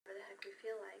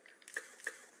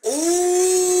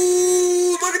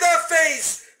Ooh, look at that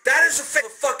face. That is a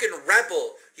fucking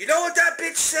rebel. You know what that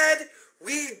bitch said?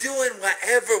 We doing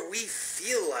whatever we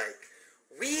feel like.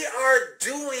 We are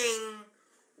doing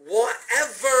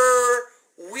whatever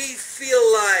we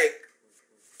feel like,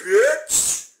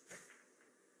 bitch.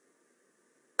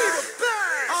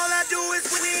 All I do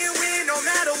is win, no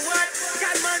matter what.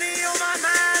 Got money on my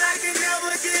mind, I can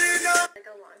never get enough. Like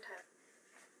a long time.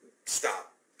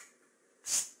 Stop.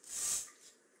 Stop.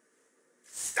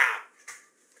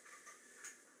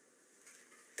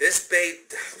 This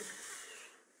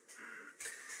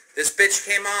bitch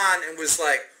came on and was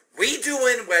like, we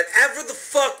doing whatever the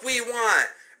fuck we want.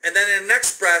 And then in the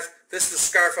next breath, this is the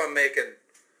scarf I'm making.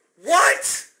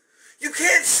 What? You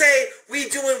can't say we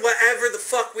doing whatever the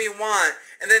fuck we want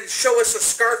and then show us a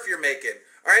scarf you're making.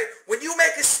 Alright? When you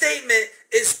make a statement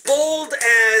as bold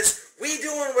as we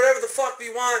doing whatever the fuck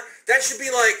we want, that should be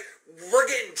like we're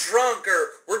getting drunk,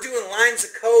 or we're doing lines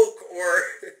of coke, or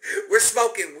we're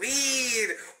smoking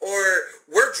weed, or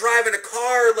we're driving a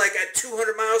car like at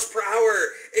 200 miles per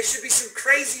hour. It should be some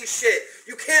crazy shit.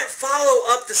 You can't follow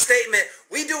up the statement,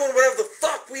 we doing whatever the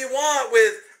fuck we want,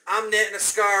 with I'm knitting a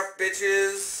scarf,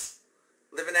 bitches.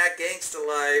 Living that gangsta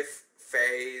life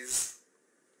phase.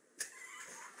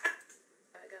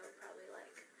 Ago, probably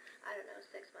like, I don't know,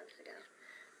 6 months ago.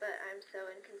 But I'm so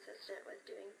inconsistent with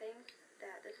doing things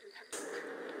that this is just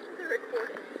the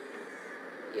recording.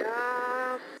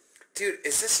 Yeah. Dude,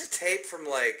 is this a tape from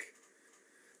like...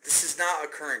 This is not a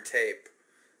current tape.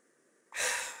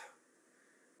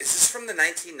 Is this from the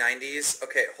 1990s?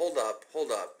 Okay, hold up.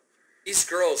 These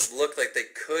girls look like they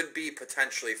could be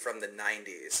potentially from the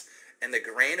 90s. And the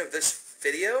grain of this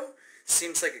video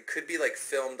seems like it could be like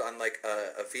filmed on like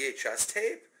a VHS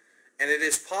tape. And it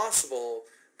is possible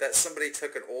that somebody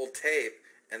took an old tape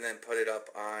and then put it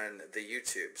up on the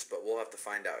YouTubes. But we'll have to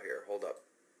find out here. Hold up.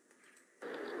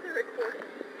 The recording.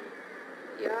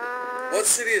 Yeah. What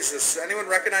city is this? Does anyone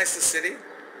recognize the city? Just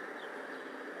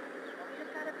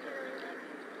got a feeling like,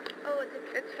 oh,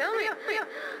 It's filming.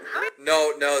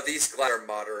 No, these glasses are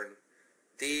modern.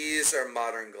 These are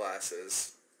modern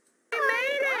glasses. We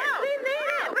made it! Wow. We made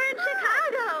it! We're in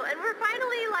Chicago! And we're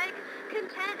finally, like,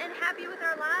 content and happy with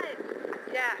our lives.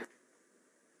 Yeah.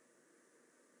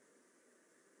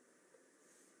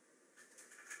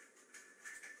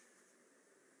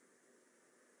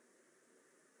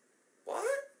 What?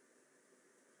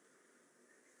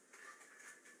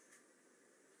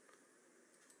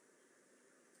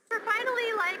 We're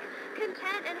finally, like,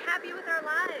 content and happy with our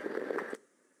lives.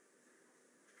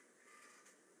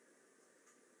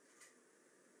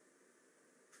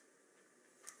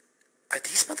 Are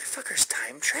these motherfuckers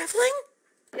time traveling?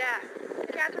 Yeah.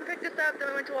 Catherine picked us up, then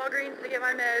we went to Walgreens to get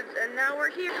my meds, and now we're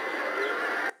here.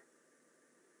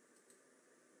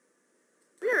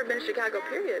 We've never been to Chicago,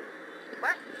 period.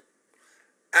 What?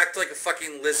 Act like a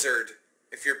fucking lizard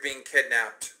if you're being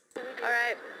kidnapped.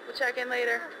 Alright, we'll check in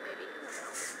later.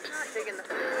 I'm not taking the...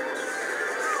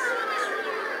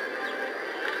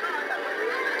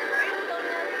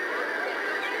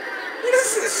 What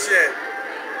is this shit?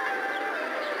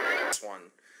 This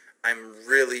one. I'm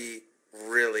really,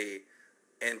 really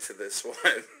into this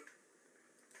one.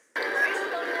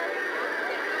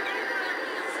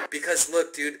 Because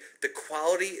look, dude, the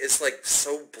quality is like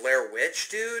so Blair Witch,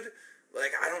 dude.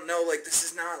 Like, I don't know, like, this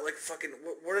is not like fucking,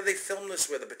 what are they filming this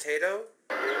with, a potato?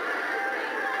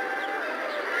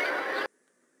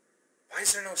 Why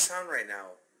is there no sound right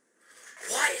now?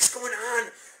 What is going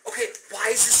on? Okay,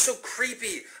 why is this so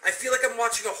creepy? I feel like I'm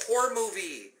watching a horror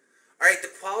movie. Alright, the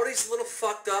quality's a little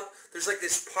fucked up. There's like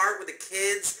this part with the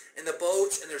kids and the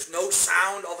boats and there's no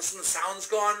sound. All of a sudden the sound's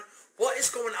gone. What is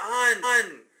going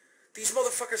on? These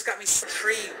motherfuckers got me so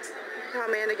intrigued. This is how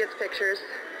Amanda gets pictures.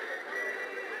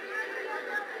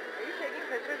 Are you taking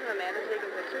pictures of Amanda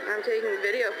taking pictures? I'm taking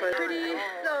video footage. Pretty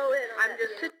So I'm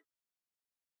just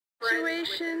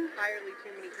situation. entirely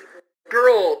too many people.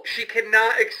 Girl, she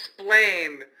cannot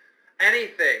explain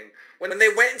anything. When they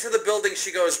went into the building,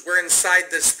 she goes, we're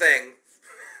inside this thing.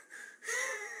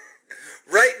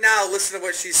 Right now, listen to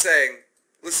what she's saying.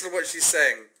 Listen to what she's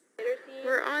saying.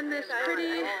 We're on this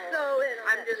pretty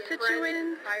I'm just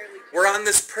situation. We're on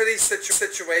this pretty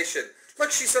situation.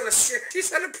 Look, she's on a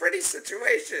pretty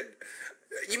situation.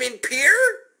 You mean pier?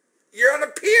 You're on a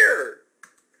pier.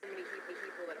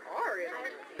 people that are in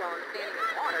standing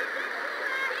in water.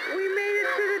 We made it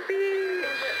to the beach.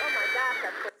 Oh my gosh,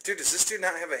 that's Dude, does this dude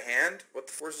not have a hand? What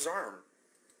the where's his arm?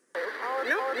 No,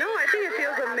 I think it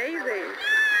feels amazing.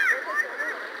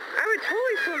 I would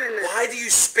totally swim in this. Why do you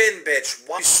spin, bitch?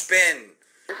 Why do you spin?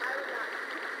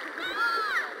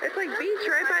 It's like beach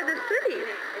right by the city.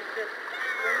 it's just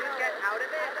When you get out of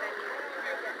it, then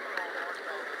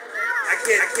I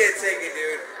can't take it,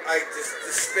 dude.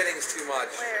 The spinning's too much.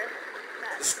 Where?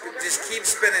 Just keep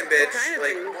spinning, bitch. kind of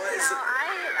Like, thing? what is No, it?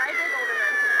 I dig older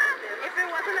men sometimes too. If it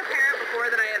wasn't apparent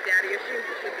before that I have daddy issues,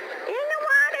 it should be in the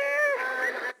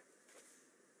water.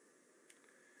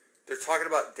 They're talking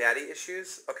about daddy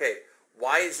issues? Okay,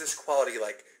 why is this quality,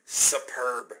 like,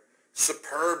 superb?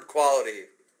 Superb quality.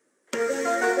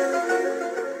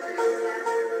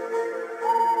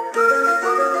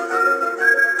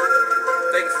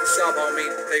 Thank you for the sub, homie.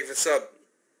 Thank you for the sub.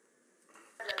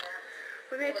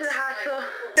 We made it to the hospital.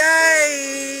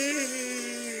 Day!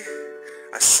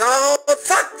 I saw...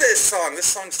 Fuck this song! This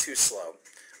song's too slow.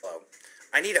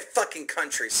 I need a fucking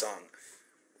country song.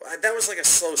 That was like a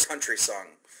slow country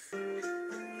song.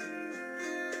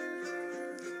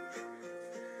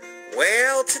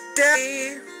 Well,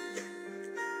 today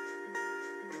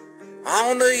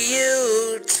on the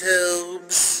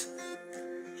YouTubes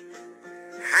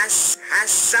I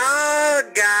saw a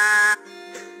guy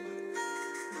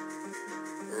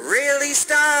really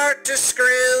start to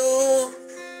screw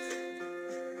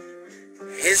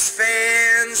his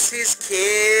fans, his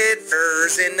kids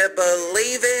into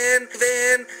believing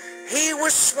he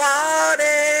was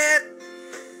swatted.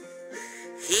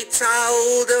 He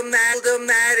told them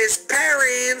that his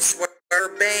parents were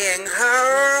being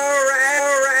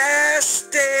arrested.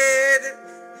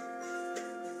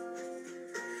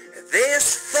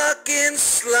 This fucking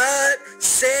slut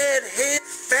said his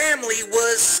family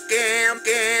was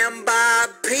scammed by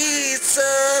Pizza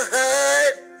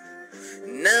Hut.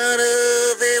 None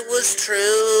of it was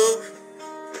true.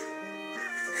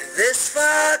 This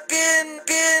fucking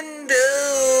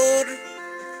dude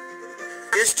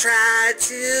just tried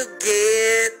to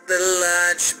get the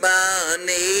lunch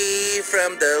money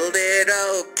from the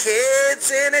little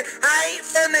kids, and it ain't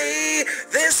funny.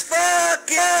 This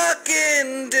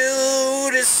fucking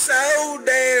dude is so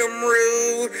damn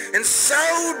rude and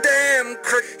so damn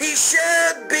he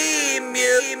should be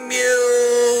muted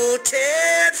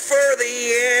for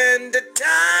the end of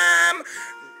time.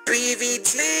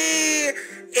 BVT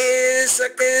is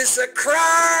a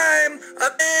crime,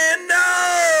 and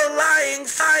lying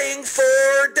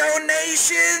for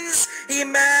donations. He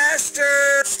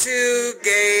masters to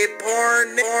gay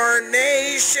porn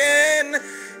nation.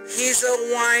 He's a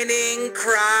whining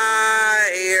crier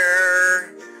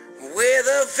with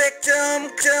a victim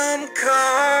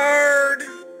card,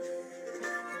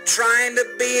 trying to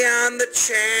be on the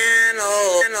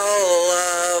channel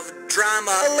of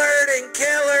drama alert and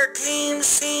killer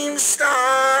Keemstar.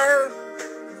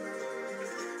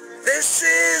 This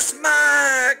is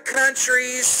my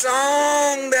country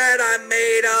song that I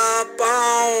made up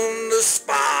on the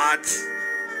spot.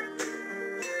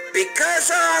 Because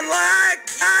unlike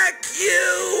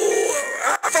you,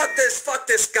 fuck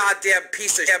this goddamn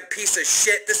piece of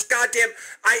shit. This goddamn,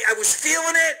 I was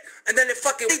feeling it, and then it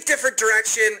fucking went a different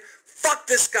direction. Fuck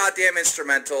this goddamn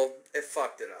instrumental. It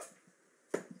fucked it up.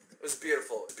 It was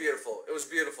beautiful. It was beautiful. It was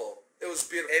beautiful. It was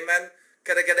beautiful. Amen.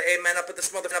 Can I get an amen up at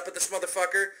this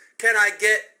motherfucker? Can I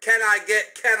get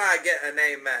an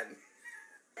amen?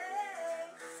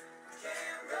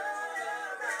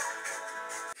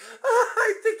 Oh,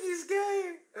 I think he's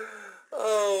gay.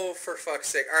 Oh, for fuck's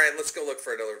sake. Alright, let's go look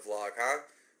for another vlog, huh?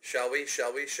 Shall we?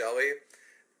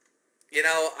 You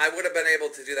know, I would have been able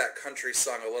to do that country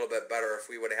song a little bit better if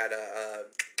we would have had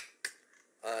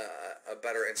a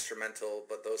better instrumental,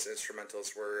 but those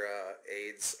instrumentals were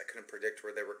AIDS. I couldn't predict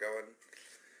where they were going.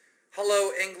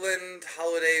 Hello, England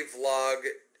holiday vlog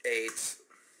 8.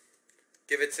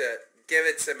 Give it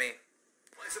to me.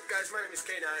 What's up, guys? My name is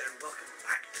K9 and welcome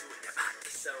back to the back.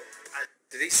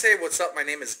 Did he say, what's up, my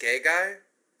name is gay guy?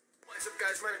 What's up,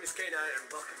 guys? My name is K9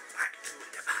 and welcome back to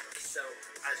the back. So,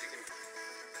 as you can...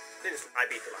 I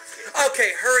beat the last game.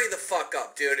 Okay, hurry the fuck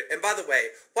up, dude. And by the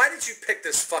way, why did you pick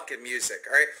this fucking music,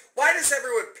 alright? Why does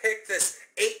everyone pick this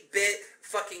 8-bit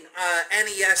fucking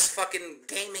NES fucking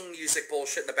gaming music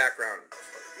bullshit in the background?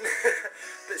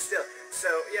 But still, so,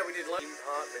 yeah, we did London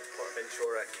Art,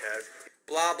 Ventura, Kev.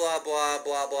 Blah, blah, blah,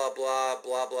 blah, blah, blah,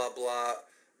 blah, blah, blah.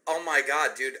 Oh my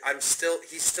god, dude,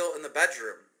 he's still in the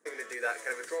bedroom. I'm gonna do that,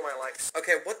 kind of draw my likes.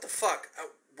 Okay, what the fuck?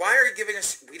 Why are you giving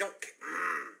us,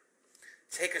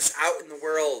 take us out in the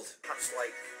world. That's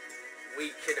like,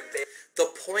 week in a bit. The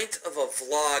point of a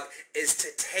vlog is to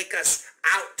take us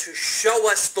out, to show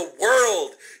us the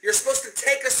world. You're supposed to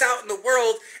take us out in the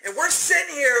world, and we're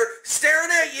sitting here staring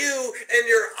at you, and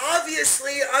you're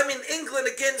obviously, I'm in England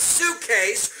again,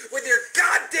 suitcase, with your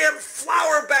goddamn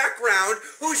flower background,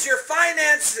 who's your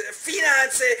fiance,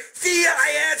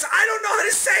 I don't know how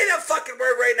to say that fucking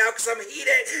word right now because I'm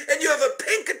heated, and you have a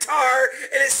pink guitar,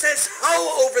 and it says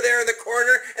ho over there in the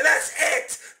corner, and that's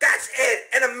it. That's it.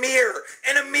 And a mirror.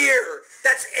 And a mirror.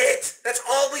 That's it. That's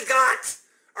all we got.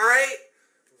 Alright?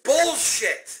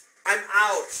 Bullshit. I'm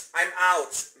out. I'm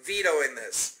out. Vetoing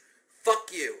this.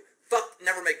 Fuck you. Fuck.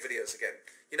 Never make videos again.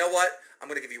 You know what? I'm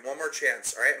going to give you one more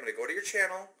chance. Alright? I'm going to go to your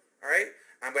channel. Alright?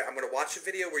 I'm going to watch a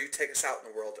video where you take us out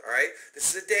in the world. Alright?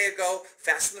 This is a day ago.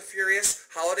 Fast and the Furious.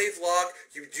 Holiday vlog.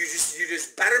 You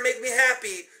just better make me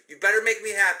happy. You better make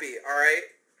me happy. Alright?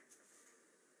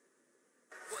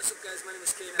 What's up, guys? My name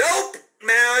is Keemstar. Nope!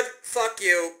 Mad. Fuck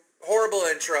you. Horrible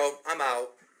intro. I'm out.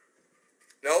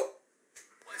 Nope.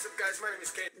 What's up, guys? My name is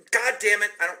Keemstar. God damn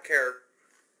it. I don't care.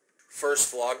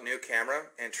 First vlog, new camera.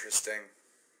 Interesting.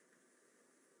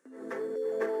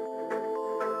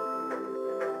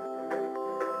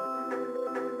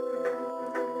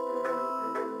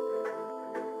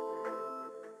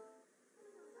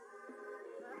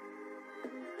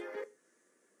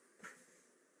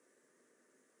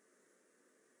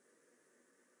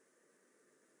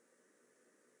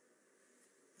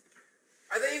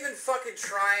 Are they even fucking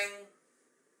trying?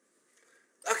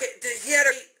 Okay, he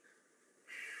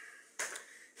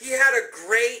had a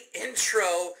great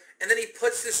intro, and then he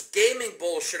puts this gaming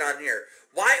bullshit on here.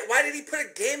 Why did he put a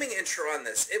gaming intro on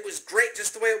this? It was great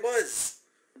just the way it was.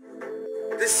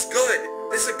 This is good.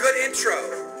 This is a good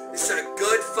intro. This is a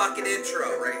good fucking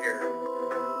intro right here.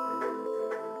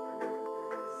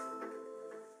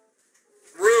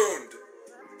 Ruined.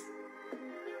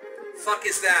 Fuck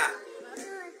is that?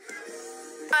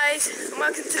 Guys,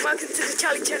 welcome to the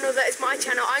Charlie channel. That is my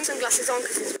channel. I'm sunglasses on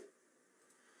because it's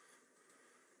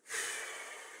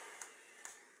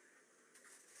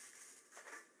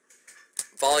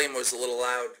volume was a little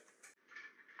loud.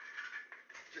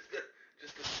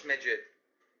 Just a smidget.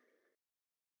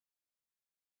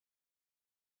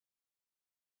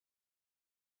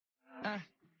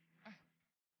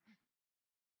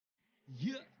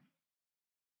 Yeah.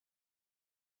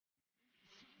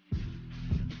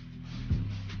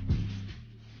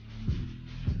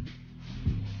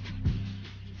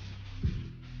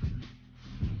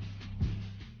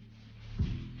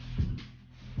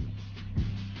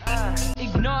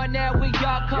 Ignoring that, we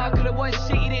all conquer the one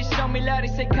shit. You didn't show me love. They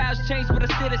say cows change, but I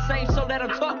still the same. So let them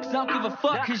talk, cause I don't give a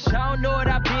fuck. Cause y'all don't know what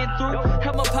I've been through.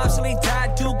 How my pops only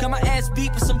died, dude. Got my ass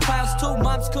beat with some clowns too.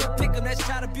 Moms couldn't pick them, that's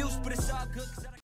child abuse, but it's all good.